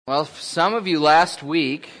Well, some of you last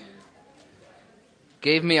week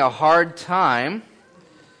gave me a hard time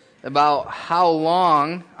about how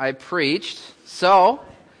long I preached. So,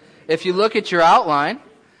 if you look at your outline,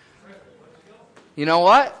 you know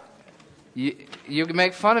what? You can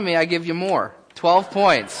make fun of me, I give you more. 12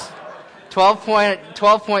 points. 12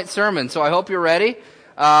 point sermon. So I hope you're ready.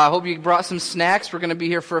 I hope you brought some snacks. We're going to be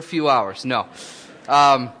here for a few hours. No.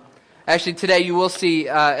 Actually, today you will see,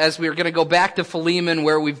 as we're going to go back to Philemon,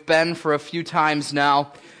 where we've been for a few times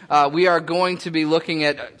now, we are going to be looking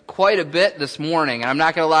at quite a bit this morning. And I'm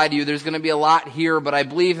not going to lie to you, there's going to be a lot here, but I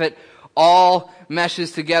believe it all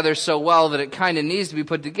meshes together so well that it kind of needs to be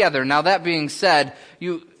put together. Now, that being said,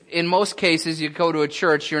 in most cases, you go to a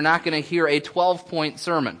church, you're not going to hear a 12-point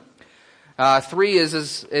sermon. 3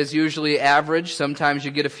 is usually average. Sometimes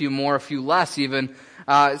you get a few more, a few less even.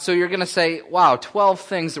 So you're going to say, wow, 12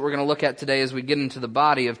 things that we're going to look at today as we get into the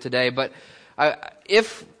body of today. But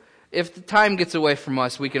if the time gets away from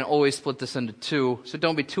us, we can always split this into 2. So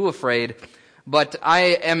don't be too afraid. But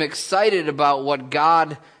I am excited about what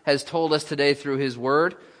God has told us today through His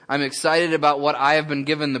Word. I'm excited about what I have been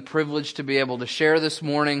given the privilege to be able to share this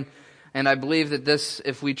morning. And I believe that this,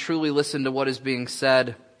 if we truly listen to what is being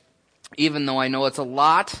said, even though I know it's a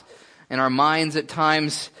lot, in our minds at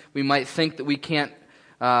times we might think that we can't,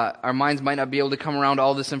 our minds might not be able to come around to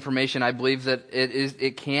all this information. I believe that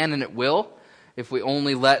it can and it will, if we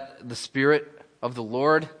only let the Spirit of the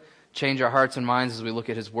Lord change our hearts and minds as we look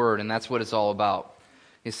at His Word, and that's what it's all about.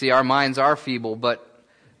 You see, our minds are feeble, but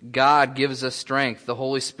God gives us strength. The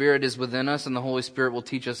Holy Spirit is within us, and the Holy Spirit will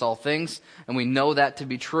teach us all things, and we know that to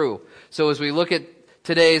be true. So as we look at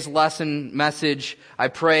today's lesson message, I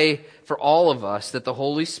pray for all of us that the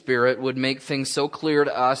Holy Spirit would make things so clear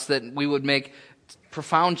to us that we would make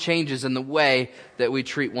profound changes in the way that we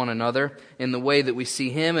treat one another, in the way that we see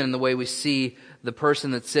Him, and in the way we see the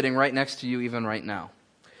person that's sitting right next to you even right now.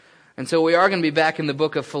 And so we are going to be back in the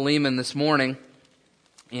book of Philemon this morning.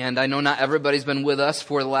 And I know not everybody's been with us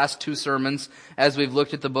for the last 2 sermons as we've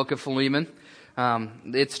looked at the book of Philemon.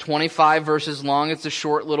 It's 25 verses long. It's a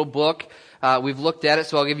short little book. We've looked at it,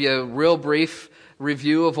 so I'll give you a real brief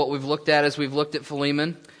review of what we've looked at as we've looked at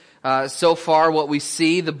Philemon. So far, what we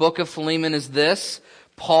see, the book of Philemon is this.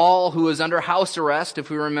 Paul, who is under house arrest,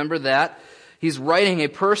 if we remember that, he's writing a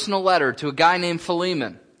personal letter to a guy named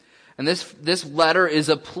Philemon. And this letter is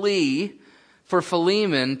a plea for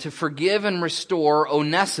Philemon to forgive and restore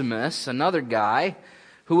Onesimus, another guy,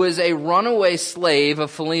 who is a runaway slave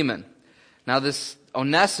of Philemon. Now this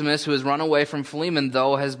Onesimus, who has run away from Philemon,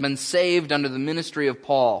 though, has been saved under the ministry of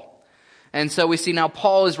Paul. And so we see now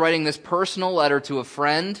Paul is writing this personal letter to a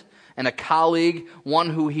friend and a colleague, one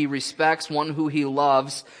who he respects, one who he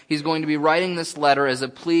loves. He's going to be writing this letter as a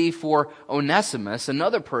plea for Onesimus,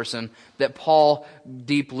 another person that Paul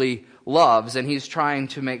deeply loves, and he's trying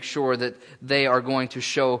to make sure that they are going to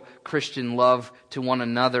show Christian love to one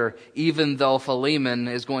another, even though Philemon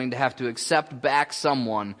is going to have to accept back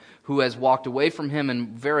someone who has walked away from him and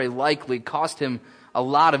very likely cost him a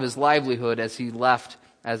lot of his livelihood as he left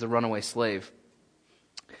as a runaway slave.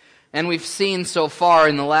 And we've seen so far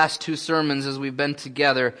in the last 2 sermons as we've been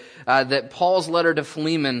together that Paul's letter to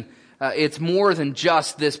Philemon, it's more than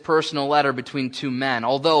just this personal letter between 2 men.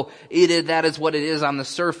 Although that is what it is on the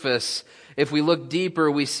surface, if we look deeper,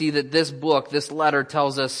 we see that this book, this letter,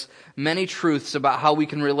 tells us many truths about how we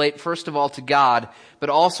can relate, first of all, to God, but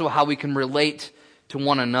also how we can relate to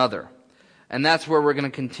one another. And that's where we're going to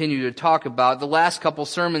continue to talk about. The last couple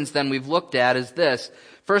sermons then we've looked at is this.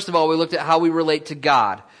 First of all, we looked at how we relate to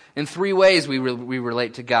God. In 3 ways we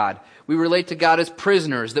relate to God. We relate to God as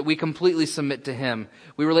prisoners, that we completely submit to Him.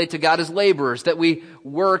 We relate to God as laborers, that we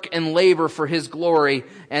work and labor for His glory,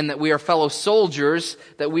 and that we are fellow soldiers,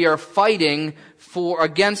 that we are fighting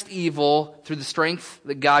against evil through the strength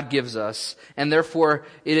that God gives us. And therefore,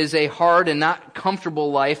 it is a hard and not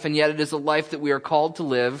comfortable life, and yet it is a life that we are called to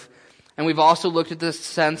live. And we've also looked at the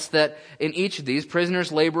sense that in each of these,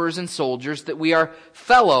 prisoners, laborers, and soldiers, that we are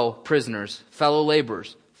fellow prisoners, fellow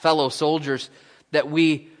laborers, fellow soldiers, that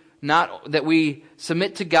we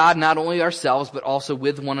submit to God, not only ourselves, but also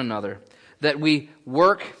with one another. That we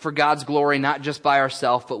work for God's glory, not just by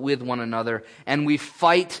ourselves, but with one another. And we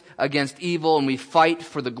fight against evil, and we fight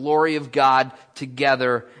for the glory of God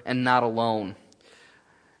together and not alone.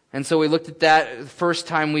 And so we looked at that the first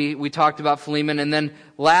time we talked about Philemon. And then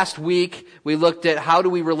last week, we looked at how do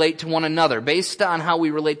we relate to one another. Based on how we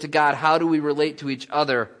relate to God, how do we relate to each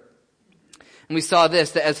other? And we saw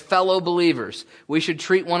this, that as fellow believers, we should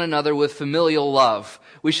treat one another with familial love.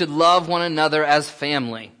 We should love one another as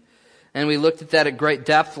family. And we looked at that at great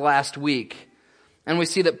depth last week. And we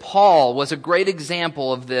see that Paul was a great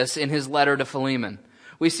example of this in his letter to Philemon.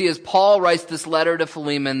 We see as Paul writes this letter to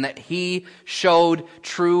Philemon that he showed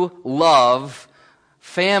true love,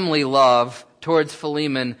 family love, towards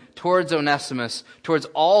Philemon, towards Onesimus, towards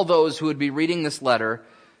all those who would be reading this letter.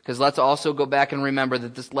 Because let's also go back and remember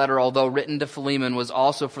that this letter, although written to Philemon, was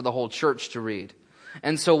also for the whole church to read.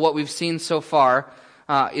 And so what we've seen so far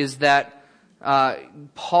is that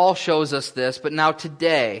Paul shows us this, but now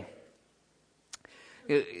today,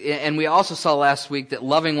 and we also saw last week that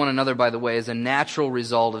loving one another, by the way, is a natural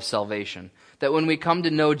result of salvation. That when we come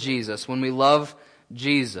to know Jesus, when we love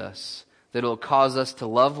Jesus, that it'll cause us to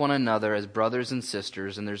love one another as brothers and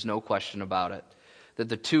sisters, and there's no question about it. That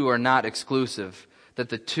the two are not exclusive, that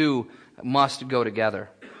the two must go together.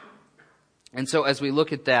 And so as we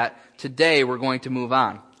look at that, today we're going to move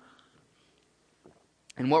on.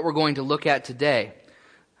 And what we're going to look at today,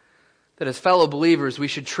 that as fellow believers we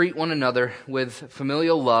should treat one another with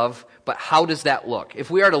familial love, but how does that look? If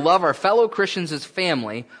we are to love our fellow Christians as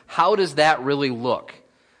family, how does that really look?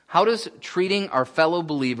 How does treating our fellow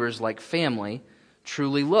believers like family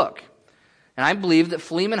truly look? And I believe that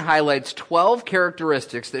Philemon highlights 12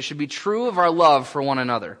 characteristics that should be true of our love for one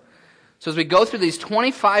another. So as we go through these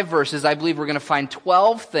 25 verses, I believe we're going to find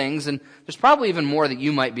 12 things, and there's probably even more that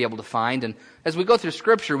you might be able to find. And as we go through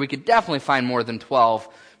Scripture, we could definitely find more than 12.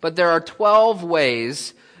 But there are 12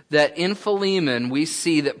 ways that in Philemon we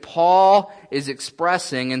see that Paul is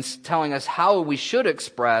expressing and telling us how we should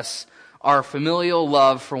express our familial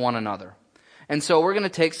love for one another. And so we're going to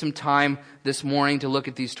take some time this morning to look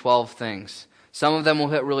at these 12 things. Some of them we'll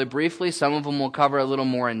hit really briefly. Some of them we'll cover a little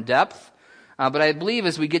more in depth. But I believe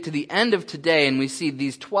as we get to the end of today and we see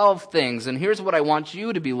these 12 things, and here's what I want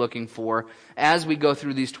you to be looking for as we go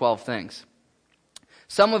through these 12 things.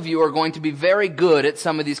 Some of you are going to be very good at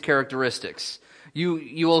some of these characteristics.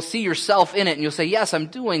 You will see yourself in it and you'll say, yes, I'm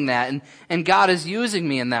doing that, and God is using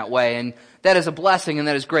me in that way, and that is a blessing and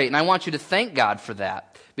that is great. And I want you to thank God for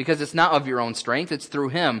that, because it's not of your own strength, it's through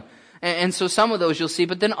Him. And so some of those you'll see,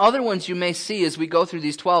 but then other ones you may see as we go through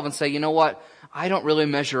these 12 and say, you know what, I don't really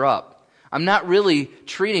measure up. I'm not really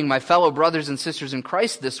treating my fellow brothers and sisters in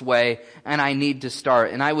Christ this way, and I need to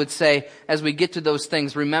start. And I would say, as we get to those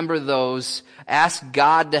things, remember those. Ask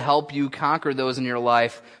God to help you conquer those in your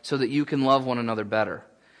life so that you can love one another better.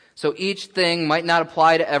 So each thing might not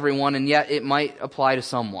apply to everyone, and yet it might apply to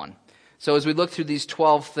someone. So as we look through these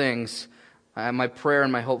 12 things, my prayer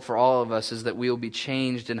and my hope for all of us is that we will be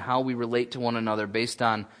changed in how we relate to one another based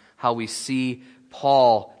on how we see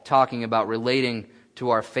Paul talking about relating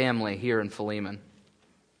to our family here in Philemon.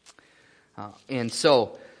 And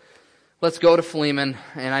so, let's go to Philemon.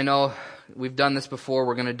 And I know we've done this before.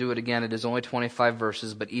 We're going to do it again. It is only 25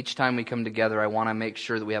 verses. But each time we come together, I want to make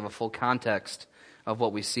sure that we have a full context of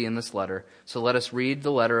what we see in this letter. So let us read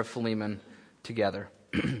the letter of Philemon together.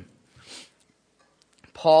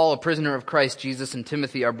 Paul, a prisoner of Christ Jesus, and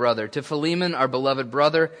Timothy, our brother, to Philemon, our beloved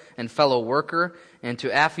brother and fellow worker, and to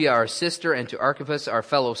Apphia, our sister, and to Archippus, our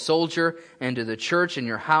fellow soldier, and to the church in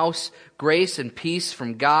your house, grace and peace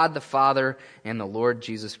from God the Father and the Lord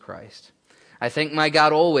Jesus Christ. I thank my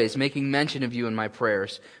God always, making mention of you in my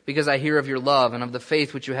prayers, because I hear of your love and of the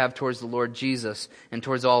faith which you have towards the Lord Jesus and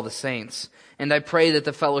towards all the saints. And I pray that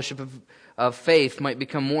the fellowship of faith might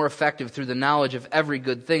become more effective through the knowledge of every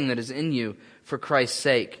good thing that is in you for Christ's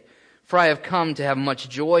sake. For I have come to have much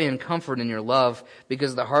joy and comfort in your love,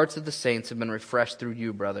 because the hearts of the saints have been refreshed through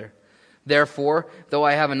you, brother. Therefore, though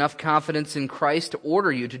I have enough confidence in Christ to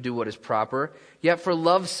order you to do what is proper, yet for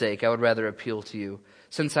love's sake I would rather appeal to you,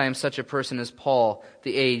 since I am such a person as Paul,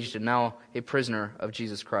 the aged and now a prisoner of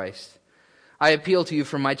Jesus Christ. I appeal to you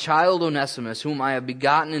for my child Onesimus, whom I have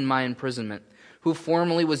begotten in my imprisonment, who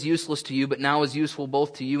formerly was useless to you, but now is useful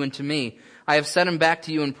both to you and to me. I have sent him back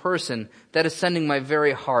to you in person, that is sending my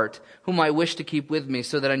very heart, whom I wish to keep with me,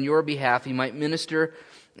 so that on your behalf he might minister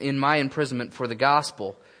in my imprisonment for the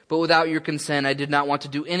gospel. But without your consent I did not want to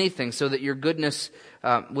do anything, so that your goodness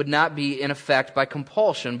would not be in effect by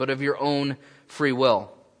compulsion, but of your own free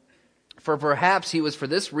will. For perhaps he was for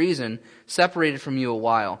this reason separated from you a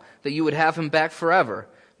while, that you would have him back forever,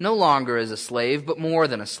 no longer as a slave, but more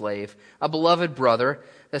than a slave, a beloved brother,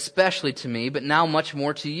 especially to me, but now much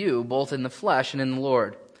more to you, both in the flesh and in the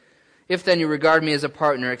Lord. If then you regard me as a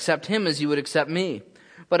partner, accept him as you would accept me.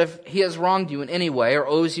 But if he has wronged you in any way or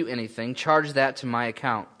owes you anything, charge that to my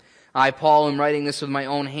account. I, Paul, am writing this with my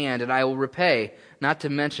own hand, and I will repay, not to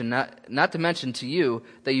mention to you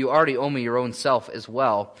that you already owe me your own self as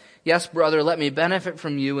well. Yes, brother, let me benefit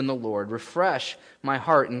from you in the Lord. Refresh my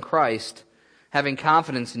heart in Christ. Having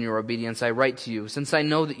confidence in your obedience, I write to you, since I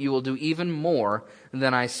know that you will do even more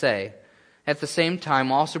than I say. At the same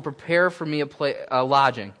time, also prepare for me a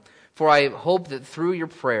lodging, for I hope that through your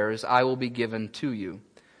prayers I will be given to you.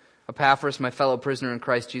 Epaphras, my fellow prisoner in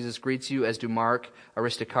Christ Jesus, greets you, as do Mark,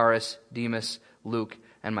 Aristarchus, Demas, Luke,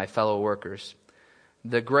 and my fellow workers.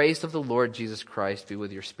 The grace of the Lord Jesus Christ be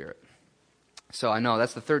with your spirit. So I know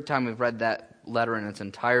that's the third time we've read that letter in its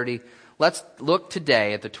entirety. Let's look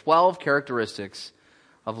today at the 12 characteristics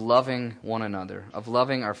of loving one another, of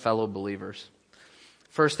loving our fellow believers.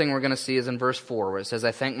 First thing we're going to see is in verse 4, where it says,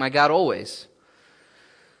 I thank my God always.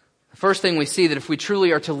 The first thing we see, that if we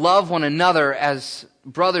truly are to love one another as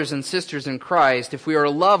brothers and sisters in Christ, if we are to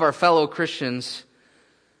love our fellow Christians,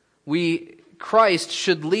 Christ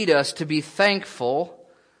should lead us to be thankful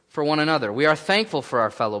for one another. We are thankful for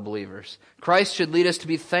our fellow believers. Christ should lead us to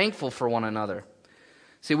be thankful for one another.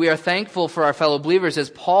 See, we are thankful for our fellow believers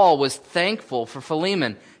as Paul was thankful for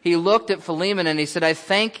Philemon. He looked at Philemon and he said, I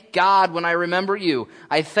thank God when I remember you.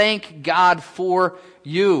 I thank God for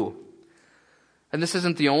you. And this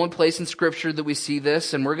isn't the only place in Scripture that we see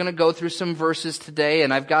this, and we're going to go through some verses today,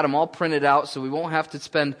 and I've got them all printed out, so we won't have to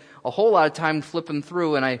spend a whole lot of time flipping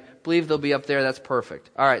through, and I believe they'll be up there. That's perfect.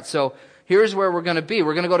 All right, so here's where we're going to be.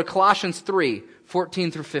 We're going to go to Colossians 3,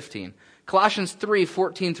 14 through 15. Colossians 3,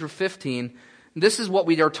 14 through 15. This is what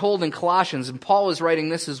we are told in Colossians, and Paul is writing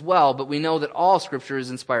this as well, but we know that all Scripture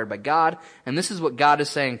is inspired by God, and this is what God is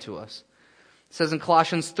saying to us. It says in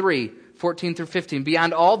Colossians 3, 14 through 15,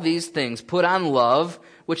 beyond all these things, put on love,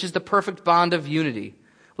 which is the perfect bond of unity.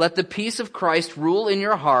 Let the peace of Christ rule in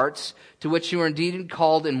your hearts, to which you are indeed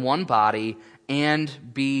called in one body, and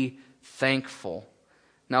be thankful.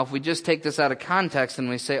 Now, if we just take this out of context and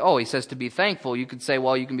we say, oh, he says to be thankful, you could say,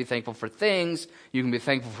 well, you can be thankful for things, you can be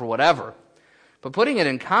thankful for whatever. But putting it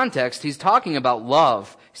in context, he's talking about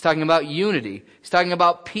love. He's talking about unity. He's talking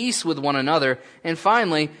about peace with one another. And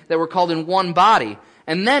finally, that we're called in one body.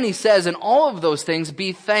 And then he says, in all of those things,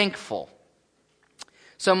 be thankful.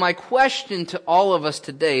 So my question to all of us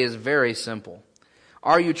today is very simple.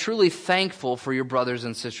 Are you truly thankful for your brothers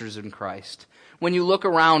and sisters in Christ? When you look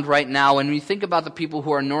around right now and you think about the people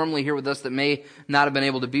who are normally here with us that may not have been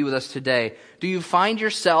able to be with us today, do you find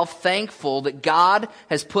yourself thankful that God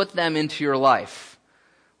has put them into your life?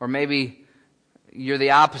 Or maybe you're the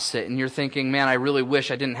opposite and you're thinking, man, I really wish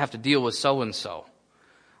I didn't have to deal with so-and-so.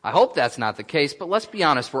 I hope that's not the case, but let's be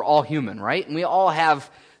honest, we're all human, right? And we all have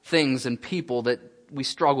things and people that we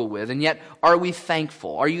struggle with, and yet are we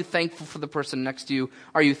thankful? Are you thankful for the person next to you?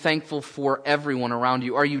 Are you thankful for everyone around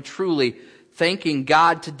you? Are you truly thanking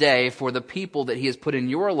God today for the people that He has put in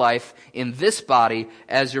your life in this body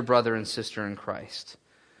as your brother and sister in Christ?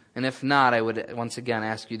 And if not, I would once again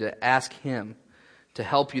ask you to ask Him to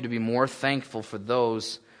help you to be more thankful for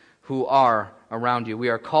those who are around you. We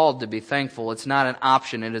are called to be thankful. It's not an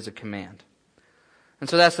option, it is a command. And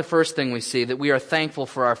so that's the first thing we see, that we are thankful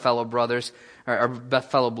for our fellow brothers, our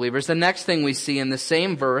fellow believers. The next thing we see in the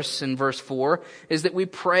same verse, in verse 4, is that we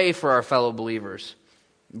pray for our fellow believers.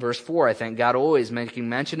 Verse 4, I thank God always, making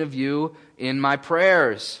mention of you in my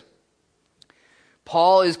prayers.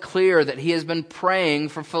 Paul is clear that he has been praying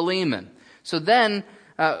for Philemon. So then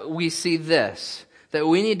we see this, that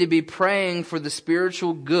we need to be praying for the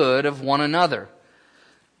spiritual good of one another.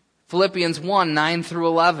 Philippians 1, 9 through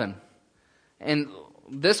 11. And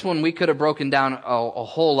this one we could have broken down a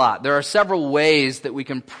whole lot. There are several ways that we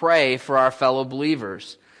can pray for our fellow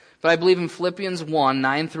believers. But I believe in Philippians 1,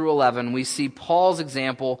 9 through 11, we see Paul's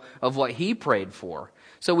example of what he prayed for.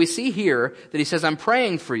 So we see here that he says, I'm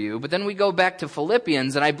praying for you, but then we go back to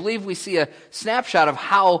Philippians, and I believe we see a snapshot of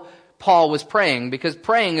how Paul was praying, because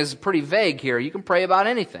praying is pretty vague here. You can pray about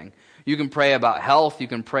anything. You can pray about health. You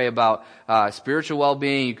can pray about spiritual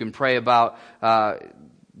well-being. You can pray about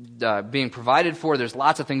being provided for. There's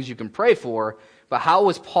lots of things you can pray for. But how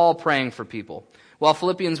was Paul praying for people? Well,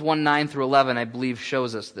 Philippians 1, 9 through 11, I believe,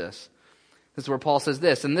 shows us this. This is where Paul says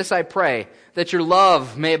this, and this I pray, that your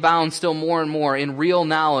love may abound still more and more in real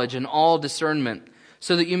knowledge and all discernment,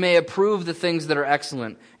 so that you may approve the things that are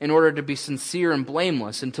excellent, in order to be sincere and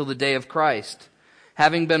blameless until the day of Christ,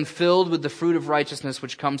 having been filled with the fruit of righteousness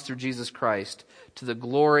which comes through Jesus Christ, to the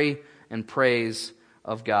glory and praise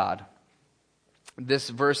of God. This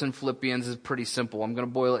verse in Philippians is pretty simple. I'm going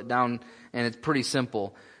to boil it down, and it's pretty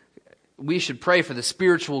simple. We should pray for the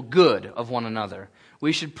spiritual good of one another.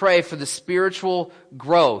 We should pray for the spiritual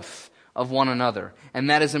growth of one another.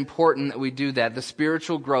 And that is important that we do that, the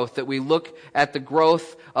spiritual growth, that we look at the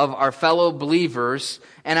growth of our fellow believers.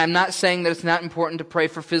 And I'm not saying that it's not important to pray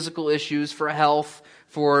for physical issues, for health,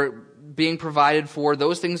 for being provided for.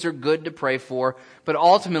 Those things are good to pray for. But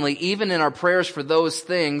ultimately, even in our prayers for those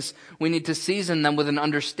things, we need to season them with an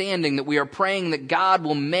understanding that we are praying that God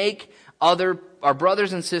will make our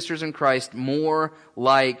brothers and sisters in Christ more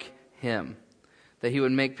like Him. That He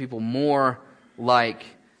would make people more like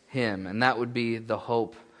Him. And that would be the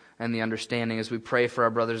hope and the understanding as we pray for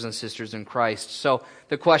our brothers and sisters in Christ. So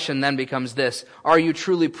the question then becomes this: are you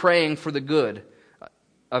truly praying for the good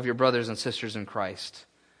of your brothers and sisters in Christ?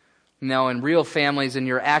 Now, in real families, in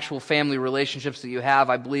your actual family relationships that you have,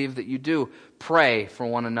 I believe that you do pray for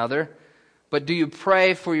one another. But do you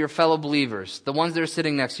pray for your fellow believers, the ones that are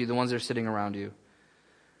sitting next to you, the ones that are sitting around you?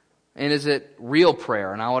 And is it real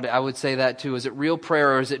prayer? And I would say that too. Is it real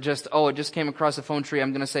prayer, or is it just, it just came across the phone tree,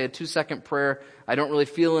 I'm going to say a 2-second prayer, I don't really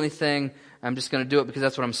feel anything, I'm just going to do it because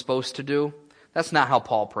that's what I'm supposed to do? That's not how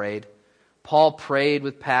Paul prayed. Paul prayed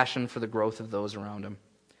with passion for the growth of those around him.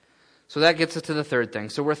 So that gets us to the third thing.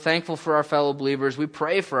 So we're thankful for our fellow believers. We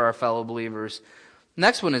pray for our fellow believers.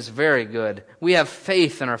 Next one is very good. We have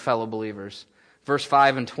faith in our fellow believers. Verse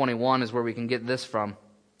 5 and 21 is where we can get this from.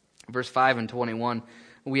 Verse 5 and 21,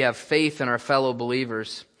 we have faith in our fellow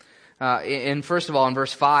believers. And first of all, in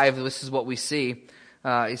verse 5, this is what we see.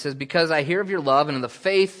 He says, because I hear of your love and of the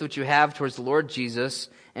faith which you have towards the Lord Jesus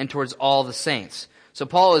and towards all the saints. So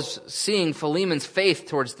Paul is seeing Philemon's faith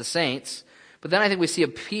towards the saints. But then I think we see a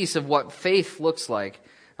piece of what faith looks like.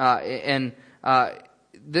 And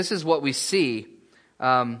this is what we see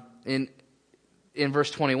in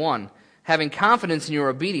verse 21. Having confidence in your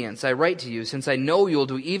obedience, I write to you, since I know you will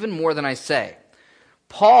do even more than I say.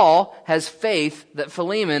 Paul has faith that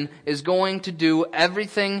Philemon is going to do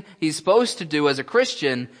everything he's supposed to do as a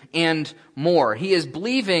Christian and more. He is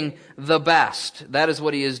believing the best. That is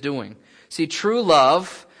what he is doing. See, true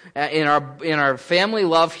love in our family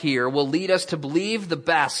love here will lead us to believe the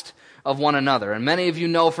best of one another. And many of you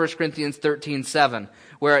know 1 Corinthians 13:7,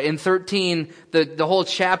 where in 13, the whole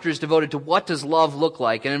chapter is devoted to what does love look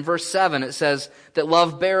like. And in verse 7, it says that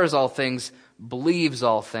love bears all things, believes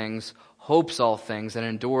all things, hopes all things, and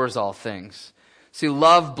endures all things. See,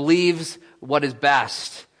 love believes what is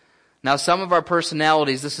best. Now, some of our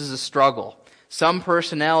personalities, this is a struggle. Some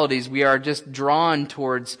personalities, we are just drawn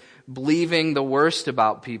towards believing the worst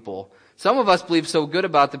about people. Some of us believe so good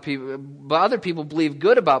about the people, but other people believe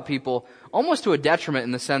good about people almost to a detriment,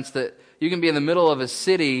 in the sense that you can be in the middle of a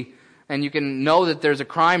city and you can know that there's a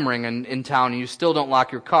crime ring in town and you still don't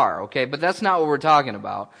lock your car, okay? But that's not what we're talking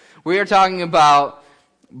about. We are talking about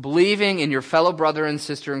believing in your fellow brother and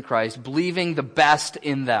sister in Christ, believing the best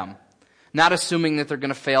in them. Not assuming that they're going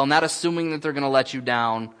to fail, not assuming that they're going to let you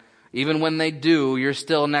down. Even when they do, you're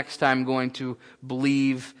still next time going to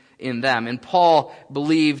believe in them. And Paul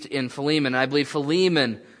believed in Philemon. I believe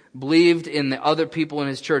Philemon believed in the other people in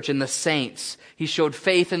his church, in the saints. He showed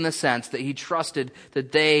faith in the sense that he trusted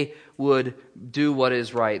that they would do what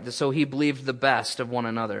is right. So he believed the best of one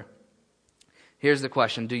another. Here's the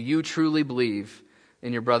question. Do you truly believe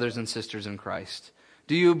in your brothers and sisters in Christ?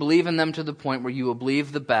 Do you believe in them to the point where you will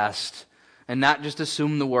believe the best and not just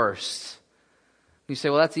assume the worst? You say,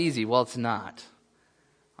 well, that's easy. Well, it's not.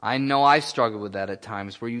 I know I struggle with that at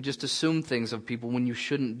times, where you just assume things of people when you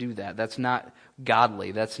shouldn't do that. That's not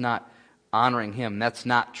godly. That's not honoring Him. That's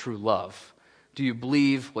not true love. Do you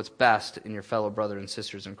believe what's best in your fellow brother and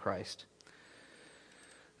sisters in Christ?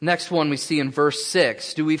 Next one we see in verse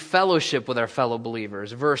 6. Do we fellowship with our fellow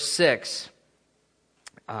believers? Verse 6,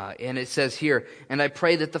 and it says here, and I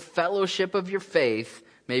pray that the fellowship of your faith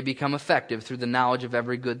may become effective through the knowledge of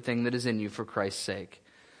every good thing that is in you for Christ's sake.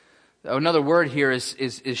 Another word here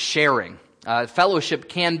is sharing. Fellowship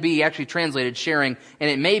can be actually translated sharing, and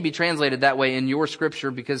it may be translated that way in your scripture,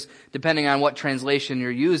 because depending on what translation you're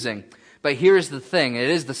using. But here's the thing, it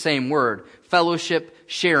is the same word. Fellowship,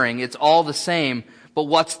 sharing, it's all the same, but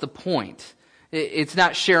what's the point? It's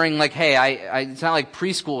not sharing like, hey, it's not like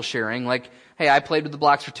preschool sharing, like, hey, I played with the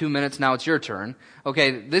blocks for 2 minutes, now it's your turn.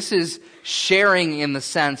 Okay, this is sharing in the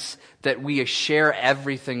sense that we share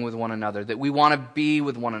everything with one another, that we want to be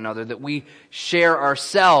with one another, that we share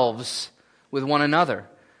ourselves with one another,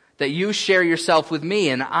 that you share yourself with me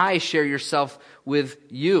and I share yourself with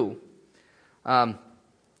you.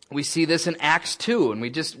 We see this in Acts 2,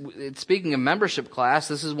 and speaking of membership class,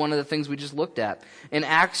 this is one of the things we just looked at. In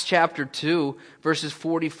Acts chapter 2, verses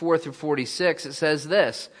 44 through 46, it says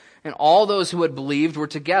this, and all those who had believed were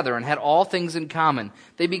together and had all things in common.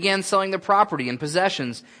 They began selling their property and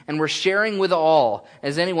possessions and were sharing with all,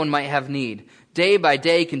 as anyone might have need. Day by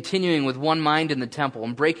day, continuing with one mind in the temple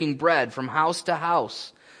and breaking bread from house to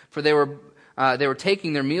house. For they were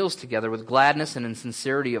taking their meals together with gladness and in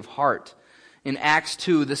sincerity of heart, In Acts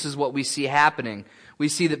 2, this is what we see happening. We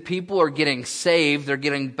see that people are getting saved, they're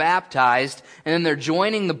getting baptized, and then they're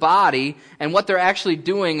joining the body, and what they're actually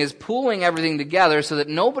doing is pooling everything together so that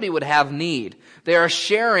nobody would have need. They are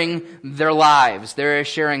sharing their lives. They are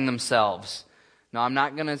sharing themselves. Now, I'm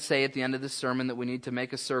not going to say at the end of this sermon that we need to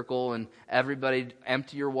make a circle and everybody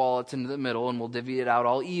empty your wallets into the middle and we'll divvy it out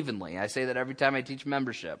all evenly. I say that every time I teach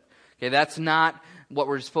membership. Okay, that's not what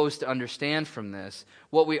we're supposed to understand from this.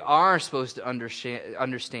 What we are supposed to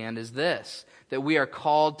understand is this, that we are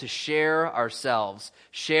called to share ourselves,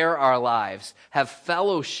 share our lives, have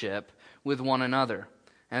fellowship with one another.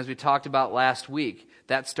 And as we talked about last week,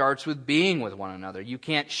 that starts with being with one another. You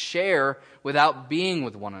can't share without being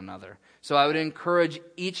with one another. So I would encourage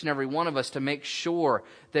each and every one of us to make sure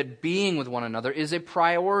that being with one another is a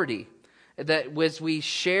priority. That as we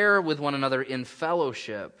share with one another in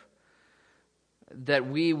fellowship, that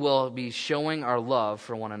we will be showing our love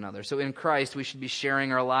for one another. So in Christ, we should be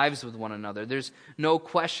sharing our lives with one another. There's no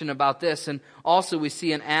question about this. And also we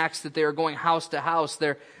see in Acts that they are going house to house.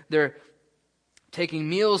 They're taking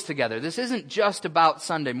meals together. This isn't just about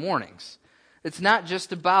Sunday mornings. It's not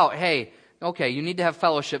just about, hey, okay, you need to have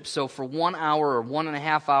fellowship, so for 1 hour or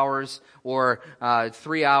 1.5 hours or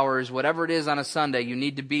 3 hours, whatever it is on a Sunday, you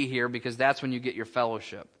need to be here because that's when you get your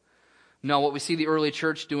fellowship. No, what we see the early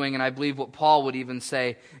church doing, and I believe what Paul would even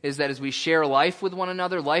say, is that as we share life with one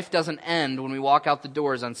another, life doesn't end when we walk out the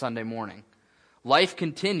doors on Sunday morning. Life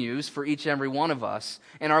continues for each and every one of us,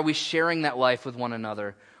 and are we sharing that life with one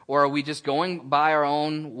another? Or are we just going by our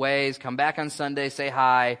own ways, come back on Sunday, say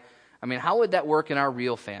hi? I mean, how would that work in our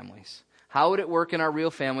real families? How would it work in our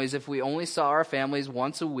real families if we only saw our families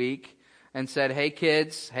once a week and said, hey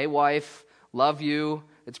kids, hey wife, love you,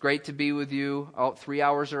 it's great to be with you, 3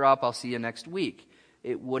 hours are up, I'll see you next week.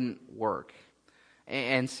 It wouldn't work.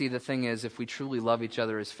 And see, the thing is, if we truly love each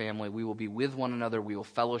other as family, we will be with one another, we will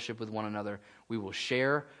fellowship with one another, we will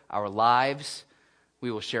share our lives, we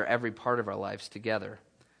will share every part of our lives together.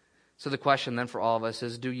 So the question then for all of us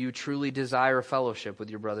is, do you truly desire fellowship with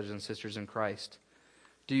your brothers and sisters in Christ?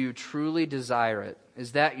 Do you truly desire it?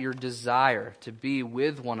 Is that your desire, to be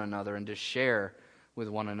with one another and to share with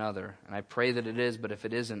one another? And I pray that it is, but if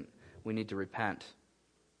it isn't, we need to repent.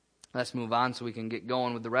 Let's move on so we can get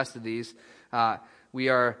going with the rest of these. We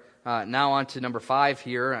are now on to number 5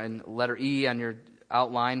 here, and letter E on your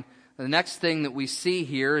outline. The next thing that we see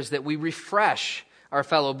here is that we refresh our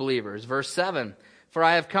fellow believers. Verse 7, for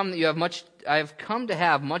I have come to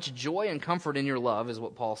have much joy and comfort in your love, is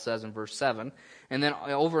what Paul says in verse 7. And then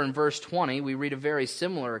over in verse 20, we read a very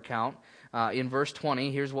similar account. In verse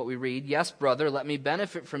 20, here's what we read. Yes, brother, let me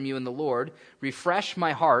benefit from you in the Lord. Refresh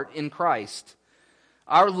my heart in Christ.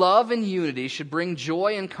 Our love and unity should bring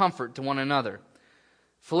joy and comfort to one another.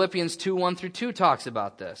 Philippians 2:1-2 talks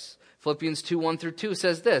about this. Philippians 2:1-2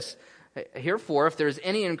 says this, Herefore, if there is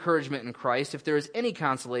any encouragement in Christ, if there is any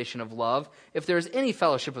consolation of love, if there is any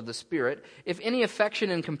fellowship of the Spirit, if any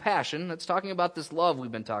affection and compassion, that's talking about this love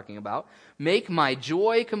we've been talking about, make my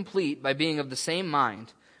joy complete by being of the same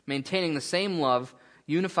mind, maintaining the same love,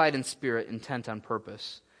 unified in spirit, intent on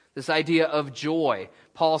purpose. This idea of joy.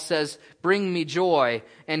 Paul says, bring me joy.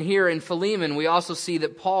 And here in Philemon, we also see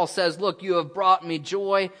that Paul says, look, you have brought me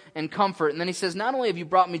joy and comfort. And then he says, not only have you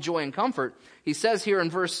brought me joy and comfort, he says here in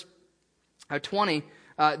verse 20,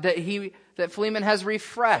 that Philemon has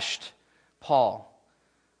refreshed Paul.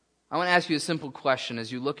 I want to ask you a simple question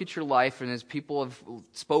as you look at your life and as people have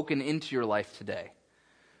spoken into your life today.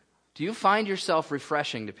 Do you find yourself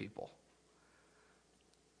refreshing to people?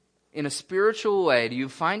 In a spiritual way, do you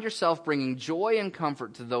find yourself bringing joy and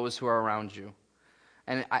comfort to those who are around you?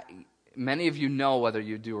 And many of you know whether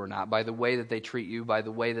you do or not by the way that they treat you, by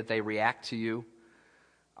the way that they react to you.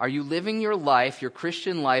 Are you living your life, your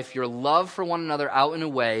Christian life, your love for one another out in a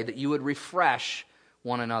way that you would refresh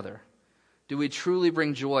one another? Do we truly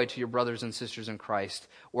bring joy to your brothers and sisters in Christ?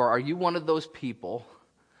 Or are you one of those people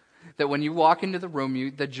that when you walk into the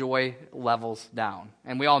room, the joy levels down?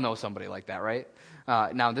 And we all know somebody like that, right?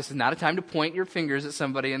 Now, this is not a time to point your fingers at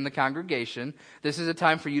somebody in the congregation. This is a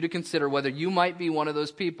time for you to consider whether you might be one of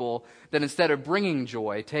those people that instead of bringing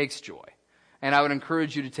joy, takes joy. And I would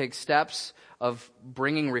encourage you to take steps of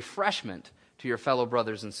bringing refreshment to your fellow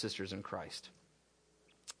brothers and sisters in Christ.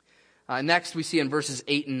 Next, we see in verses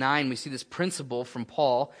 8 and 9, we see this principle from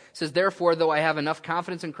Paul. It says, Therefore, though I have enough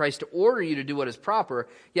confidence in Christ to order you to do what is proper,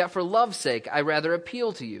 yet for love's sake I rather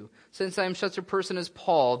appeal to you, since I am such a person as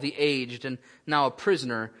Paul, the aged, and now a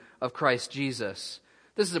prisoner of Christ Jesus.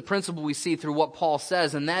 This is a principle we see through what Paul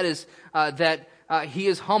says, and that is that he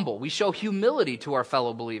is humble. We show humility to our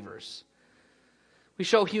fellow believers. We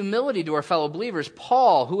show humility to our fellow believers.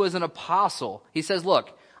 Paul, who is an apostle, he says,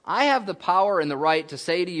 look, I have the power and the right to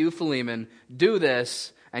say to you, Philemon, do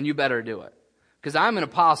this, and you better do it. Because I'm an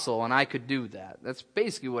apostle, and I could do that. That's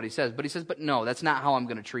basically what he says. But he says, but no, that's not how I'm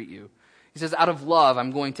going to treat you. He says, out of love, I'm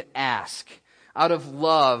going to ask. Out of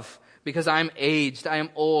love, because I'm aged, I am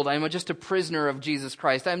old, I am just a prisoner of Jesus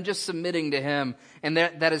Christ. I'm just submitting to him, and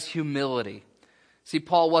that is humility. See,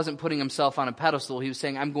 Paul wasn't putting himself on a pedestal. He was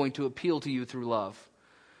saying, I'm going to appeal to you through love.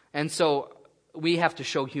 And so we have to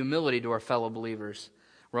show humility to our fellow believers.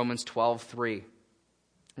 Romans 12:3.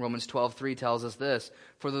 Romans 12:3 tells us this,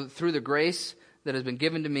 through the grace that has been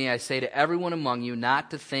given to me, I say to everyone among you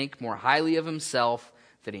not to think more highly of himself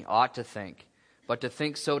than he ought to think, but to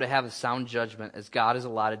think so to have a sound judgment, as God has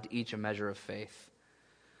allotted to each a measure of faith.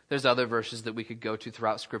 There's other verses that we could go to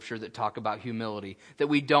throughout Scripture that talk about humility, that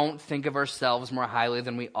we don't think of ourselves more highly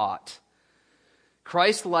than we ought.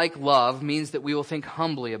 Christ-like love means that we will think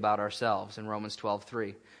humbly about ourselves in Romans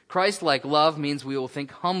 12:3. Christ-like love means we will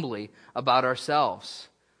think humbly about ourselves.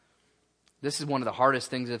 This is one of the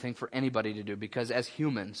hardest things, I think, for anybody to do, because as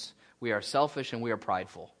humans, we are selfish and we are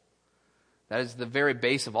prideful. That is the very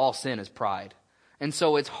base of all sin, is pride. And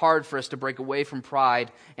so it's hard for us to break away from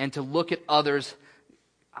pride and to look at others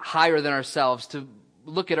higher than ourselves, to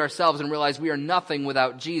look at ourselves and realize we are nothing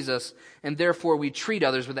without Jesus, and therefore we treat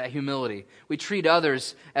others with that humility. We treat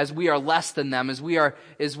others as we are less than them, as we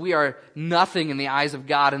are nothing in the eyes of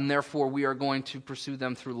God, and therefore we are going to pursue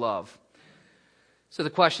them through love. So the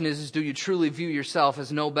question is do you truly view yourself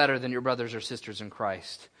as no better than your brothers or sisters in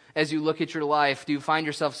Christ? As you look at your life, do you find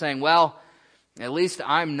yourself saying, well, at least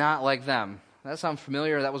I'm not like them? That sounds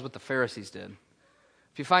familiar? That was what the Pharisees did.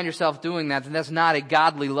 If you find yourself doing that, then that's not a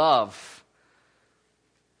godly love.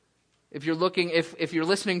 If you're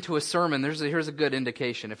listening to a sermon, here's a good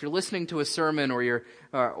indication. If you're listening to a sermon or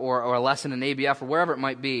a lesson in ABF or wherever it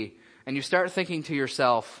might be, and you start thinking to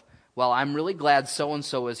yourself, well, I'm really glad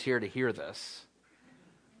so-and-so is here to hear this,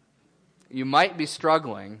 you might be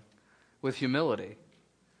struggling with humility,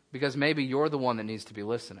 because maybe you're the one that needs to be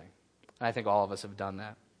listening. And I think all of us have done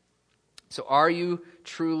that. So are you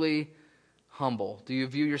truly humble? Do you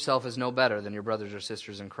view yourself as no better than your brothers or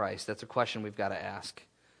sisters in Christ? That's a question we've got to ask.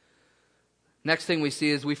 Next thing we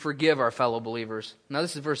see is we forgive our fellow believers. Now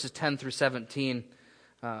this is verses 10 through 17.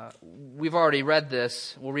 We've already read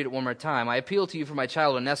this. We'll read it one more time. I appeal to you for my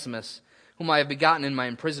child Onesimus, whom I have begotten in my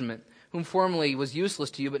imprisonment, whom formerly was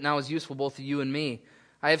useless to you, but now is useful both to you and me.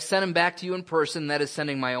 I have sent him back to you in person, that is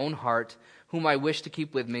sending my own heart, whom I wish to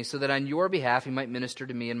keep with me, so that on your behalf he might minister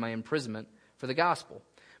to me in my imprisonment for the gospel.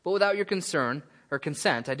 But without your consent,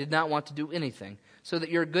 I did not want to do anything, so that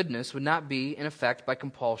your goodness would not be in effect by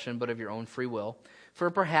compulsion, but of your own free will. For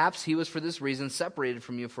perhaps he was for this reason separated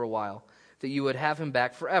from you for a while, that you would have him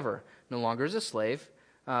back forever, no longer as a slave,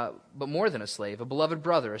 but more than a slave, a beloved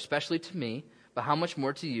brother, especially to me, but how much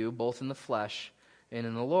more to you, both in the flesh and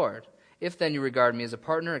in the Lord. If then you regard me as a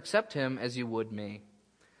partner, accept him as you would me.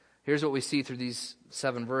 Here's what we see through these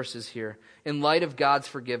 7 verses here. In light of God's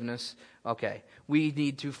forgiveness, we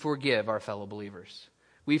need to forgive our fellow believers.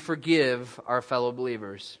 We forgive our fellow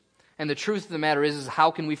believers. And the truth of the matter is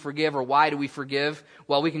how can we forgive, or why do we forgive?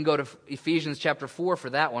 Well, we can go to Ephesians chapter 4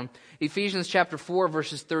 for that one. Ephesians chapter 4,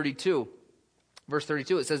 verses 32. Verse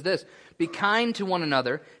 32, it says this, be kind to one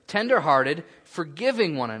another, tender-hearted,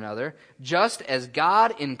 forgiving one another, just as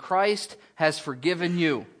God in Christ has forgiven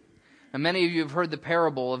you. And many of you have heard the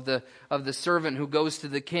parable of the servant who goes to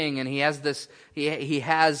the king, and he has this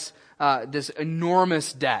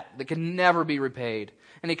enormous debt that can never be repaid.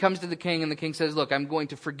 And he comes to the king, and the king says, look, I'm going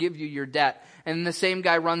to forgive you your debt. And the same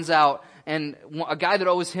guy runs out, and a guy that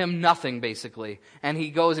owes him nothing, basically. And he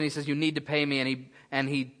goes and he says, you need to pay me. And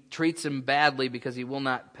he treats him badly because he will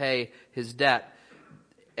not pay his debt.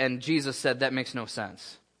 And Jesus said, that makes no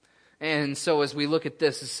sense. And so as we look at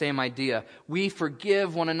this, the same idea. We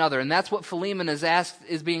forgive one another. And that's what Philemon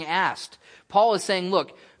is being asked. Paul is saying,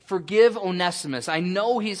 look, forgive Onesimus. I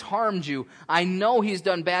know he's harmed you. I know he's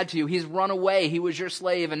done bad to you. He's run away. He was your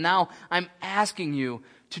slave. And now I'm asking you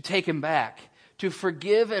to take him back, to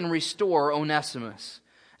forgive and restore Onesimus.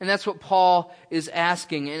 And that's what Paul is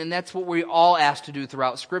asking, and that's what we all ask to do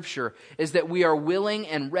throughout Scripture, is that we are willing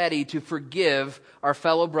and ready to forgive our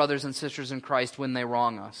fellow brothers and sisters in Christ when they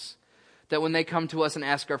wrong us. That when they come to us and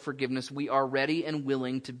ask our forgiveness, we are ready and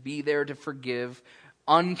willing to be there to forgive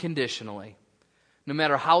unconditionally. No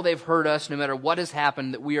matter how they've hurt us, no matter what has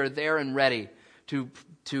happened, that we are there and ready to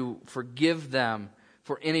forgive them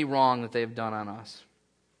for any wrong that they've done on us.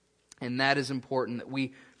 And that is important, that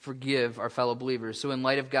we forgive our fellow believers. So in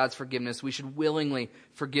light of God's forgiveness, we should willingly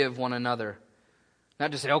forgive one another. Not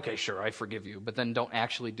just say, okay, sure, I forgive you, but then don't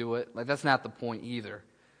actually do it. Like, that's not the point either.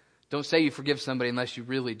 Don't say you forgive somebody unless you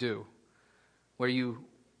really do, where you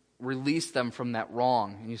release them from that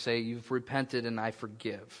wrong and you say, you've repented and I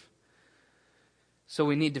forgive. So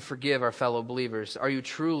we need to forgive our fellow believers. Are you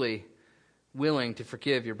truly willing to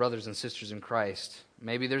forgive your brothers and sisters in Christ?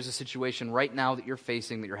 Maybe there's a situation right now that you're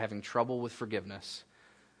facing that you're having trouble with forgiveness.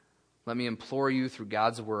 Let me implore you through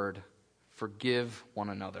God's word, forgive one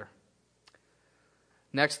another.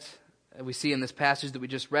 Next, we see in this passage that we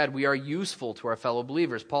just read, we are useful to our fellow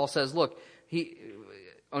believers. Paul says, look,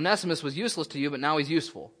 Onesimus was useless to you, but now he's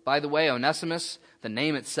useful. By the way, Onesimus, the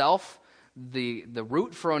name itself, the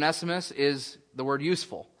root for Onesimus is the word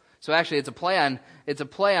useful. So actually it's a play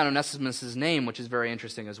on Onesimus' name, which is very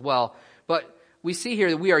interesting as well. But we see here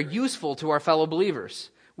that we are useful to our fellow believers.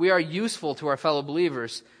 We are useful to our fellow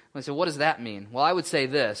believers. And I say, what does that mean? Well, I would say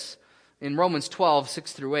this. In Romans 12,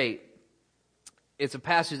 6 through 8, it's a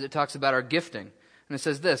passage that talks about our gifting. And it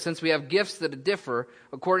says this, since we have gifts that differ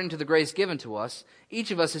according to the grace given to us,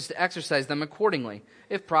 each of us is to exercise them accordingly.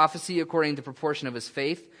 If prophecy, according to the proportion of his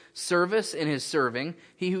faith, service in his serving,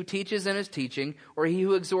 he who teaches in his teaching, or he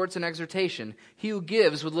who exhorts in exhortation, he who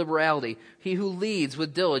gives with liberality, he who leads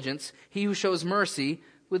with diligence, he who shows mercy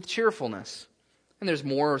with cheerfulness. And there's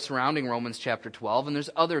more surrounding Romans chapter 12, and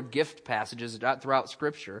there's other gift passages throughout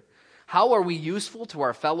Scripture. How are we useful to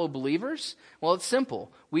our fellow believers? Well, it's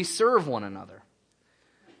simple. We serve one another.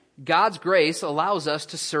 God's grace allows us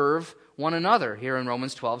to serve one another here in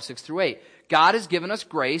Romans 12, 6 through 8. God has given us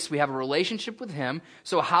grace. We have a relationship with Him.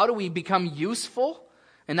 So how do we become useful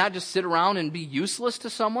and not just sit around and be useless to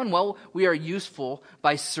someone? Well, we are useful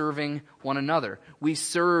by serving one another. We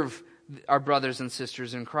serve our brothers and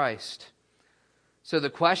sisters in Christ. So the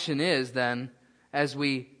question is then, as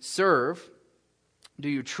we serve,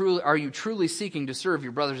 are you truly seeking to serve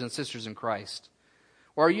your brothers and sisters in Christ?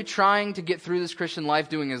 Or are you trying to get through this Christian life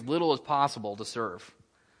doing as little as possible to serve?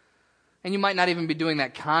 And you might not even be doing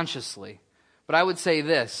that consciously. But I would say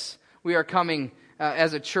this, we are coming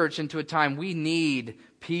as a church into a time we need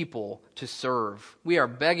people to serve. We are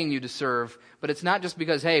begging you to serve, but it's not just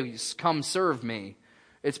because, hey, come serve me.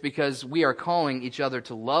 It's because we are calling each other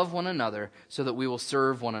to love one another so that we will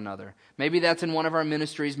serve one another. Maybe that's in one of our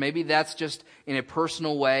ministries. Maybe that's just in a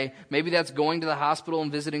personal way. Maybe that's going to the hospital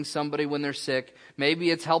and visiting somebody when they're sick.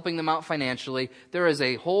 Maybe it's helping them out financially. There is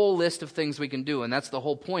a whole list of things we can do, and that's the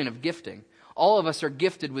whole point of gifting. All of us are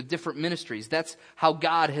gifted with different ministries. That's how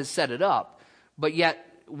God has set it up. But yet,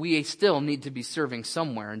 we still need to be serving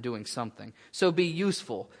somewhere and doing something. So be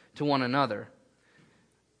useful to one another.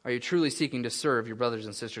 Are you truly seeking to serve your brothers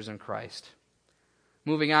and sisters in Christ?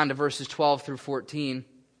 Moving on to verses 12 through 14,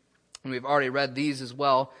 and we've already read these as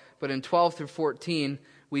well, but in 12 through 14,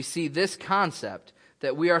 we see this concept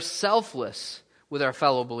that we are selfless with our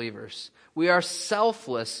fellow believers. We are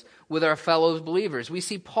selfless with our fellow believers. We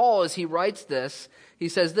see Paul, as he writes this, he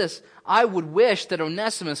says this, I would wish that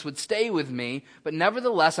Onesimus would stay with me, but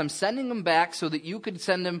nevertheless I'm sending him back so that you could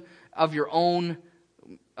send him of your own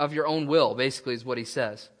will, basically is what he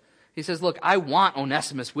says. He says, look, I want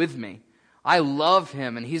Onesimus with me. I love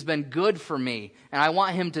him, and he's been good for me, and I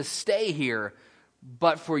want him to stay here,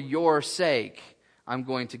 but for your sake, I'm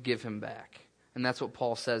going to give him back. And that's what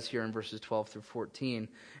Paul says here in verses 12 through 14.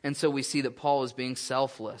 And so we see that Paul is being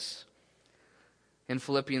selfless. In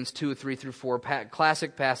Philippians 2, 3 through 4,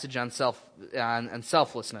 classic passage on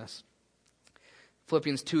selflessness.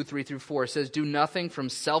 Philippians 2, 3 through 4 says, do nothing from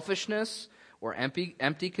selfishness or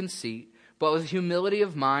empty conceit, but with humility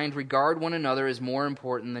of mind, regard one another as more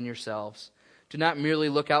important than yourselves. Do not merely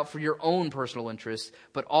look out for your own personal interests,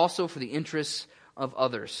 but also for the interests of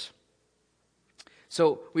others.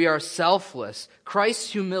 So we are selfless.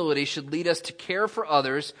 Christ's humility should lead us to care for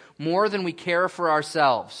others more than we care for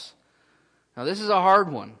ourselves. Now this is a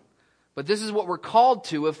hard one, but this is what we're called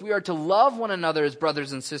to. If we are to love one another as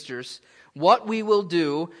brothers and sisters, what we will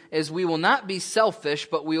do is we will not be selfish,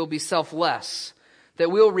 but we will be selfless. That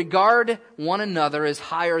we will regard one another as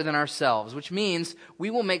higher than ourselves, which means we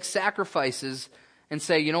will make sacrifices and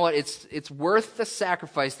say, you know what, it's worth the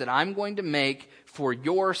sacrifice that I'm going to make for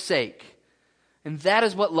your sake. And that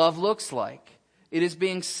is what love looks like. It is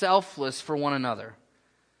being selfless for one another.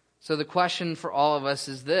 So the question for all of us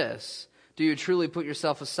is this. Do you truly put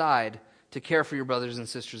yourself aside to care for your brothers and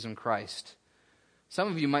sisters in Christ? Some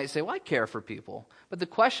of you might say, well, I care for people. But the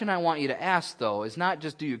question I want you to ask, though, is not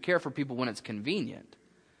just do you care for people when it's convenient,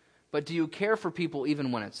 but do you care for people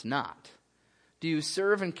even when it's not? Do you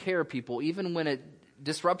serve and care people even when it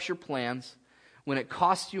disrupts your plans, when it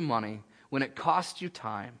costs you money, when it costs you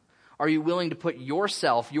time? Are you willing to put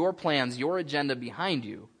yourself, your plans, your agenda behind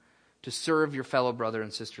you to serve your fellow brother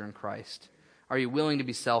and sister in Christ? Are you willing to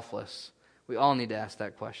be selfless? We all need to ask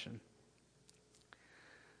that question.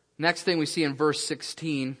 Next thing we see in verse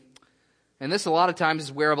 16, and this a lot of times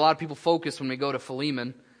is where a lot of people focus when we go to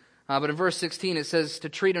Philemon. But in verse 16 it says, to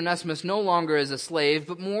treat Onesimus no longer as a slave,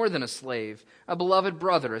 but more than a slave, a beloved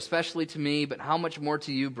brother, especially to me, but how much more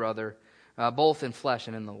to you, brother, both in flesh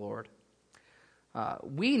and in the Lord.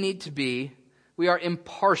 We are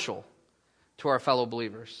impartial to our fellow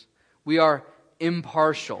believers. We are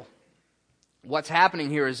impartial. What's happening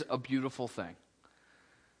here is a beautiful thing.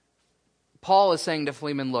 Paul is saying to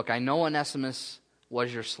Philemon, look, I know Onesimus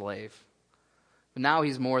was your slave, but now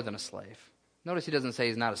he's more than a slave. Notice he doesn't say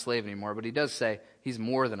he's not a slave anymore, but he does say he's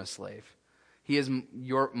more than a slave. He is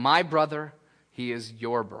my brother, he is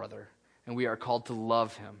your brother, and we are called to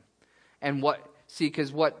love him. And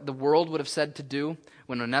because what the world would have said to do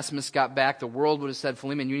when Onesimus got back, the world would have said,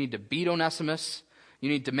 Philemon, you need to beat Onesimus, you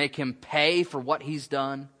need to make him pay for what he's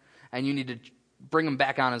done, and you need to bring him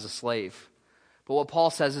back on as a slave. But what Paul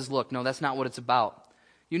says is, look, no, that's not what it's about.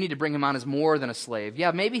 You need to bring him on as more than a slave.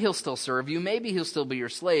 Yeah, maybe he'll still serve you, maybe he'll still be your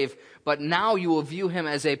slave, but now you will view him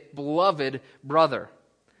as a beloved brother.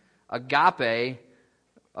 Agape,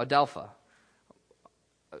 adelpha,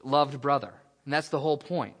 loved brother. And that's the whole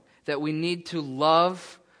point, that we need to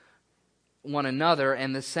love one another,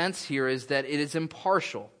 and the sense here is that it is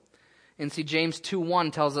impartial. And see, James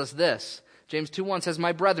 2:1 tells us this. James 2:1 says,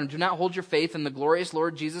 my brethren, do not hold your faith in the glorious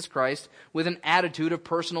Lord Jesus Christ with an attitude of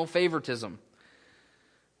personal favoritism,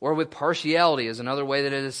 or with partiality is another way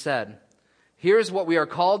that it is said. Here's what we are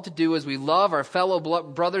called to do as we love our fellow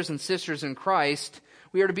brothers and sisters in Christ.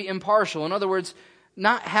 We are to be impartial. In other words,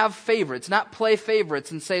 not have favorites, not play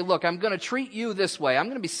favorites and say, look, I'm going to treat you this way. I'm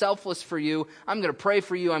going to be selfless for you. I'm going to pray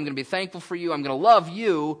for you. I'm going to be thankful for you. I'm going to love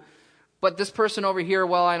you. But this person over here,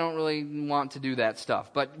 well, I don't really want to do that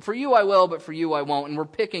stuff. But for you I will, but for you I won't. And we're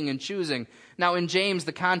picking and choosing. Now in James,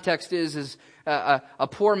 the context is a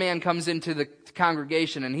poor man comes into the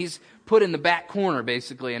congregation and he's put in the back corner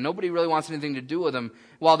basically, and nobody really wants anything to do with him,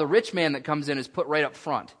 while the rich man that comes in is put right up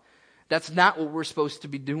front. That's not what we're supposed to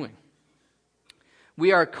be doing.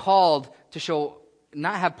 We are called to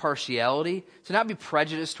not have partiality, to not be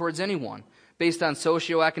prejudiced towards anyone, based on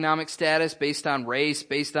socioeconomic status, based on race,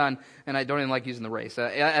 based on, and I don't even like using the race,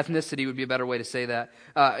 ethnicity would be a better way to say that.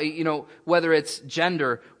 Whether it's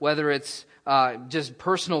gender, whether it's just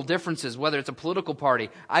personal differences, whether it's a political party,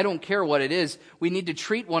 I don't care what it is. We need to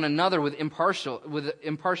treat one another with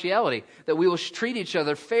impartiality, that we will treat each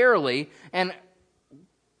other fairly and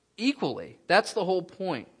equally. That's the whole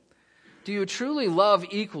point. Do you truly love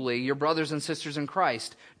equally your brothers and sisters in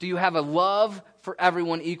Christ? Do you have a love for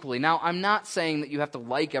everyone equally? Now, I'm not saying that you have to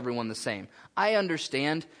like everyone the same. I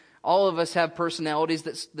understand all of us have personalities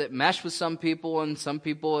that mesh with some people, and some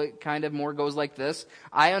people it kind of more goes like this.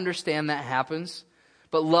 I understand that happens.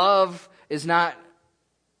 But love is not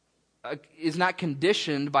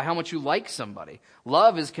conditioned by how much you like somebody.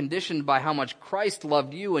 Love is conditioned by how much Christ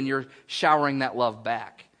loved you, and you're showering that love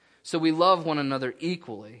back. So we love one another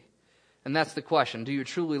equally. And that's the question. Do you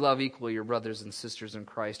truly love equally your brothers and sisters in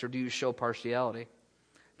Christ? Or do you show partiality?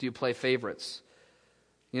 Do you play favorites?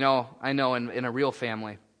 I know in a real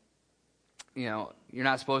family, you're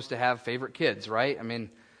not supposed to have favorite kids, right? I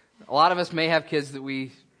mean, a lot of us may have kids that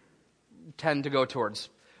we tend to go towards.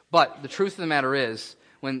 But the truth of the matter is,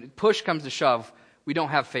 when push comes to shove, we don't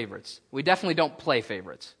have favorites. We definitely don't play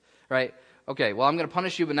favorites, right? Okay, well, I'm going to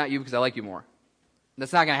punish you, but not you because I like you more.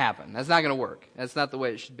 That's not going to happen. That's not going to work. That's not the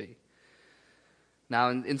way it should be. Now,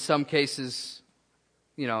 in some cases,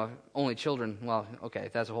 only children, well, okay,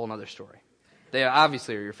 that's a whole other story. They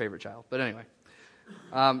obviously are your favorite child. But anyway.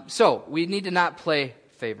 So, we need to not play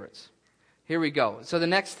favorites. Here we go. So the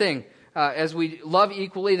next thing, as we love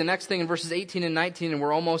equally, the next thing in verses 18 and 19, and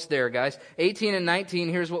we're almost there, guys. 18 and 19,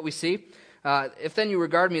 here's what we see. If then you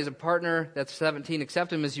regard me as a partner, that's 17,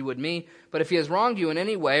 accept him as you would me. But if he has wronged you in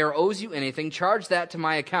any way or owes you anything, charge that to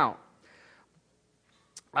my account.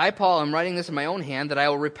 I, Paul, am writing this in my own hand that I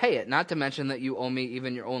will repay it, not to mention that you owe me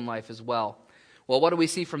even your own life as well. Well, what do we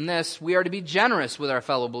see from this? We are to be generous with our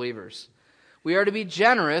fellow believers. We are to be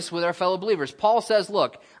generous with our fellow believers. Paul says,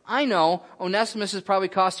 look, I know Onesimus has probably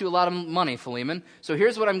cost you a lot of money, Philemon, so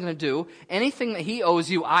here's what I'm going to do. Anything that he owes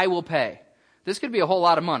you, I will pay. This could be a whole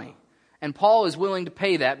lot of money. And Paul is willing to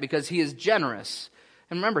pay that because he is generous.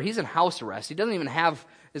 And remember, he's in house arrest. He doesn't even have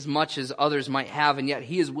as much as others might have, and yet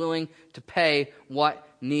he is willing to pay what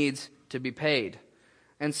needs to be paid.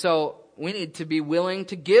 And so we need to be willing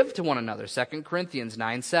to give to one another. 2 Corinthians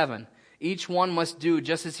 9:7. Each one must do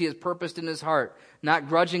just as he has purposed in his heart, not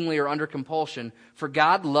grudgingly or under compulsion, for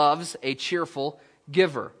God loves a cheerful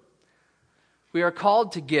giver. We are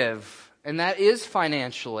called to give, and that is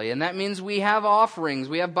financially, and that means we have offerings,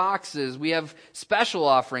 we have boxes, we have special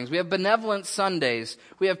offerings, we have benevolent Sundays,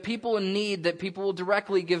 we have people in need that people will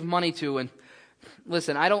directly give money to. And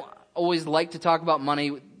listen, I don't always like to talk about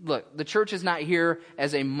money. Look, the church is not here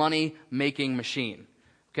as a money-making machine.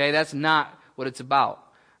 Okay, that's not what it's about.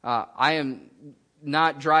 I am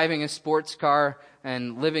not driving a sports car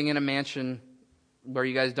and living in a mansion where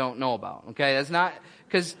you guys don't know about. Okay, that's not,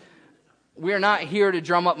 because we are not here to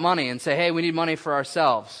drum up money and say, hey, we need money for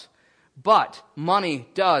ourselves. But money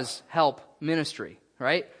does help ministry,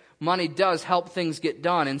 right? Money does help things get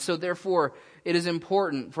done. And so therefore, it is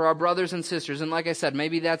important for our brothers and sisters, and like I said,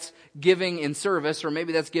 maybe that's giving in service, or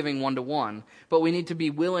maybe that's giving one-to-one, but we need to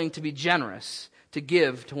be willing to be generous, to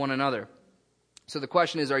give to one another. So the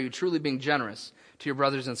question is, are you truly being generous to your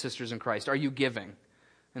brothers and sisters in Christ? Are you giving?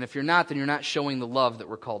 And if you're not, then you're not showing the love that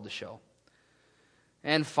we're called to show.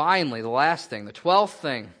 And finally, the last thing, the 12th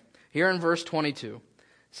thing, here in verse 22,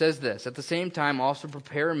 says this: at the same time also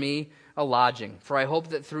prepare me a lodging, for I hope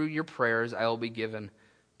that through your prayers I will be given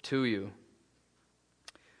to you.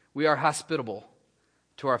 We are hospitable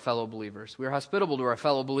to our fellow believers. We are hospitable to our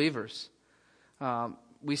fellow believers.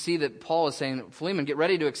 We see that Paul is saying, Philemon, get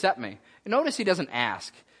ready to accept me. And notice he doesn't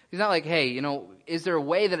ask. He's not like, hey, is there a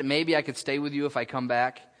way that maybe I could stay with you if I come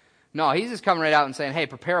back? No, he's just coming right out and saying, hey,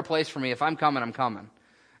 prepare a place for me. If I'm coming, I'm coming.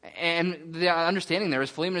 And the understanding there is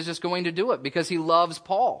Philemon is just going to do it because he loves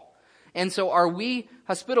Paul. And so are we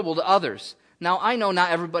hospitable to others? Now, I know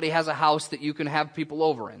not everybody has a house that you can have people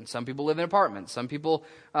over in. Some people live in apartments. Some people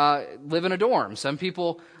live in a dorm. Some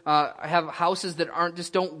people have houses that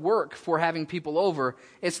just don't work for having people over.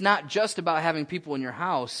 It's not just about having people in your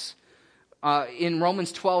house. In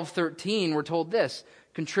Romans 12:13, we're told this: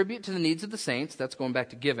 contribute to the needs of the saints. That's going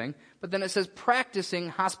back to giving. But then it says practicing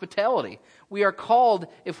hospitality. We are called,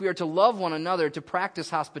 if we are to love one another, to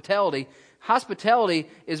practice hospitality. Hospitality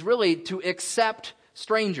is really to accept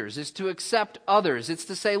strangers. It's to accept others. It's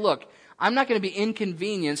to say, look, I'm not going to be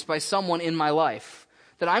inconvenienced by someone in my life.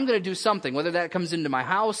 That I'm going to do something, whether that comes into my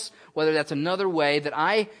house, whether that's another way, that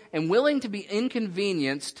I am willing to be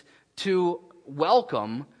inconvenienced to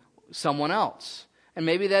welcome someone else. And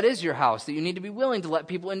maybe that is your house, that you need to be willing to let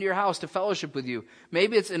people into your house to fellowship with you.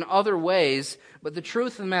 Maybe it's in other ways, but the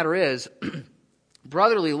truth of the matter is,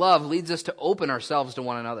 brotherly love leads us to open ourselves to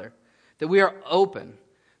one another. That we are open.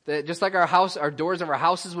 That just like our doors of our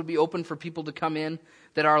houses would be open for people to come in,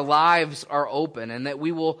 that our lives are open, and that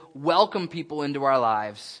we will welcome people into our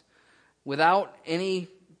lives without any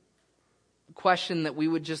question, that we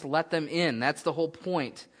would just let them in. That's the whole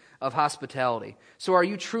point of hospitality. So are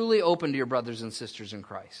you truly open to your brothers and sisters in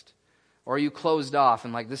Christ? Or are you closed off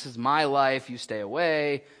and like, this is my life, you stay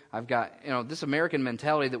away? I've got, this American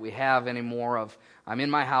mentality that we have anymore of, I'm in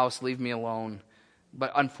my house, leave me alone.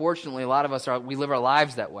 But unfortunately, a lot of us we live our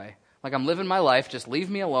lives that way. Like, I'm living my life, just leave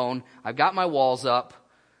me alone. I've got my walls up.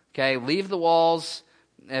 Okay, leave the walls.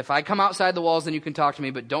 If I come outside the walls, then you can talk to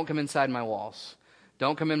me, but don't come inside my walls.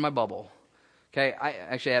 Don't come in my bubble. Okay, I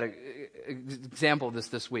actually had an example of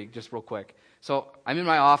this week, just real quick. So I'm in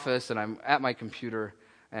my office, and I'm at my computer,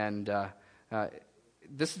 and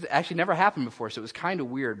this has actually never happened before, so it was kind of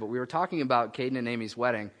weird. But we were talking about Caden and Amy's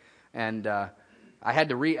wedding, and I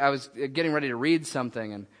was getting ready to read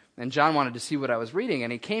something, and John wanted to see what I was reading,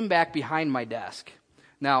 and he came back behind my desk.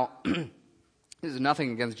 Now, this is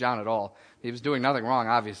nothing against John at all. He was doing nothing wrong,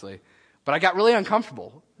 obviously. But I got really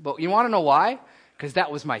uncomfortable. But you want to know why? Because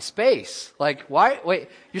that was my space. Like, why? Wait,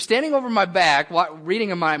 you're standing over my back,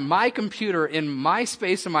 reading on my computer in my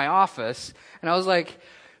space in my office, and I was like,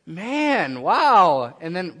 man, wow.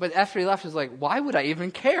 And then, but after he left, I was like, why would I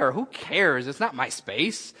even care? Who cares? It's not my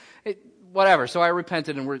space. Whatever. So I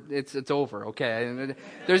repented, and it's over. Okay. And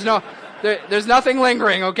there's nothing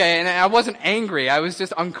lingering. Okay. And I wasn't angry. I was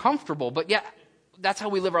just uncomfortable. But yet, that's how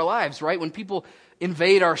we live our lives, right? When people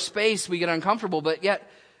invade our space, we get uncomfortable. But yet,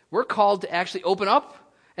 we're called to actually open up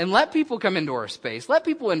and let people come into our space. Let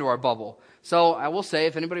people into our bubble. So I will say,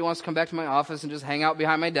 if anybody wants to come back to my office and just hang out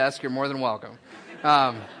behind my desk, you're more than welcome.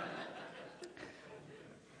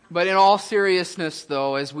 But in all seriousness,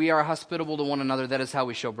 though, as we are hospitable to one another, that is how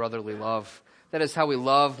we show brotherly love. That is how we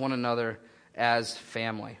love one another as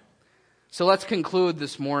family. So let's conclude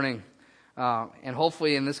this morning. And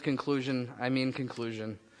hopefully in this conclusion, I mean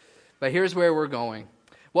conclusion. But here's where we're going.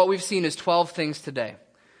 What we've seen is 12 things today.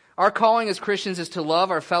 Our calling as Christians is to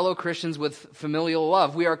love our fellow Christians with familial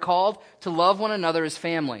love. We are called to love one another as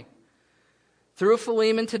family. Through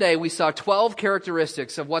Philemon today, we saw 12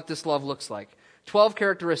 characteristics of what this love looks like. 12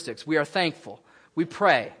 characteristics. We are thankful. We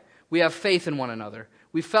pray. We have faith in one another.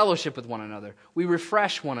 We fellowship with one another. We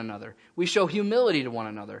refresh one another. We show humility to one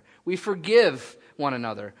another. We forgive one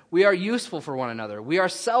another. We are useful for one another. We are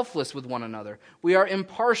selfless with one another. We are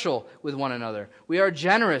impartial with one another. We are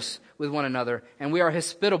generous with one another. And we are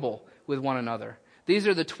hospitable with one another. These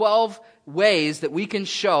are the 12 ways that we can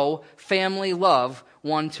show family love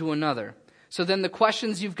one to another. So then the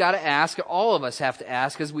questions you've got to ask, all of us have to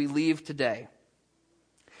ask as we leave today.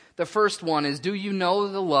 The first one is, do you know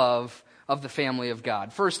the love of the family of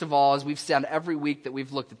God? First of all, as we've said every week that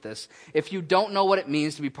we've looked at this, if you don't know what it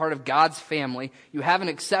means to be part of God's family, you haven't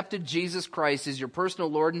accepted Jesus Christ as your personal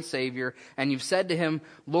Lord and Savior, and you've said to Him,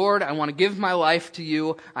 Lord, I want to give my life to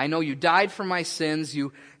you. I know you died for my sins.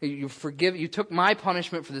 You took my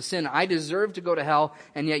punishment for the sin. I deserve to go to hell,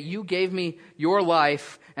 and yet you gave me your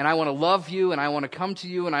life, and I want to love you, and I want to come to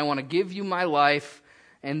you, and I want to give you my life,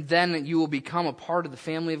 and then you will become a part of the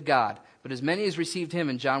family of God. But as many as received Him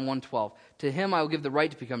in John 1:12, to him I will give the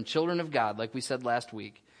right to become children of God, like we said last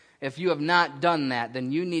week. If you have not done that,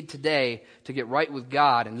 then you need today to get right with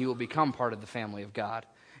God, and you will become part of the family of God.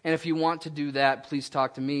 And if you want to do that, please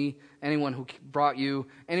talk to me, anyone who brought you,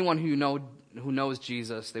 anyone who knows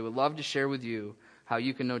Jesus. They would love to share with you how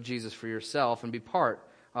you can know Jesus for yourself and be part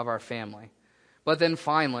of our family. But then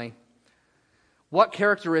finally, what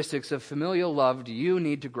characteristics of familial love do you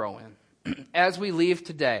need to grow in? As we leave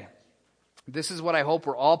today, this is what I hope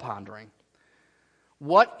we're all pondering.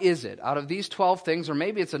 What is it out of these 12 things, or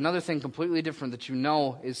maybe it's another thing completely different that you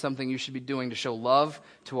know is something you should be doing to show love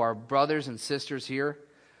to our brothers and sisters here?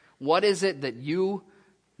 What is it that you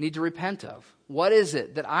need to repent of? What is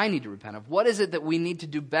it that I need to repent of? What is it that we need to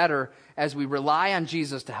do better as we rely on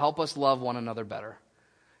Jesus to help us love one another better?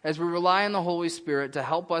 As we rely on the Holy Spirit to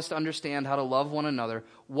help us to understand how to love one another,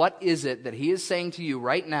 what is it that He is saying to you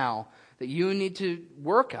right now that you need to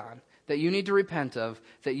work on, that you need to repent of,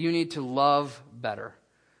 that you need to love better?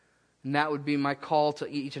 And that would be my call to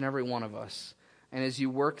each and every one of us. And as you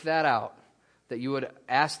work that out, that you would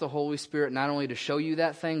ask the Holy Spirit not only to show you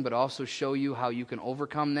that thing, but also show you how you can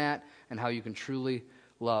overcome that and how you can truly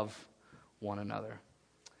love one another.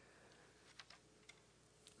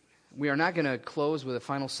 We are not going to close with a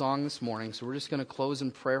final song this morning, so we're just going to close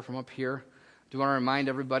in prayer from up here. I do want to remind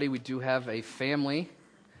everybody we do have a family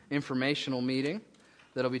informational meeting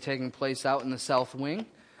that will be taking place out in the South Wing,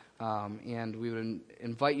 and we would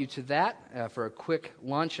invite you to that for a quick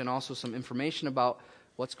lunch and also some information about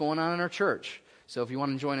what's going on in our church. So if you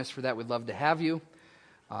want to join us for that, we'd love to have you.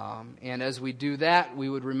 And as we do that, we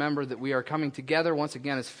would remember that we are coming together once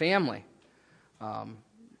again as family.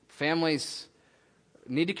 Families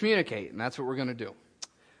need to communicate, and that's what we're going to do.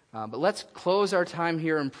 But let's close our time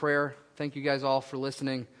here in prayer. Thank you guys all for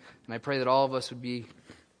listening, and I pray that all of us would be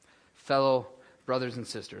fellow brothers and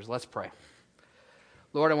sisters. Let's pray.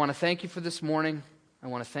 Lord, I want to thank you for this morning. I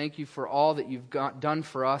want to thank you for all that you've done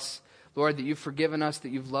for us. Lord, that you've forgiven us, that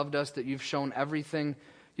you've loved us, that you've shown everything.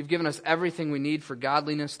 You've given us everything we need for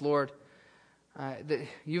godliness, Lord. That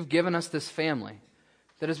you've given us this family.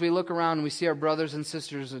 That as we look around and we see our brothers and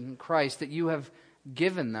sisters in Christ, that you have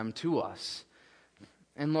given them to us.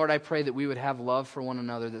 And Lord, I pray that we would have love for one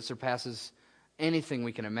another that surpasses anything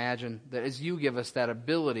we can imagine. That as you give us that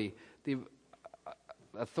ability, the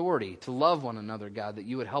authority to love one another, God, that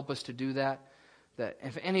you would help us to do that. That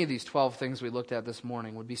if any of these 12 things we looked at this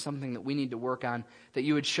morning would be something that we need to work on, that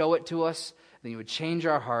you would show it to us, that you would change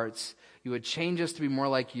our hearts, you would change us to be more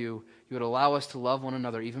like you would allow us to love one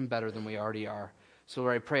another even better than we already are. So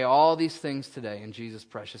Lord, I pray all these things today in Jesus'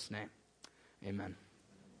 precious name. Amen.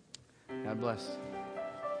 God bless.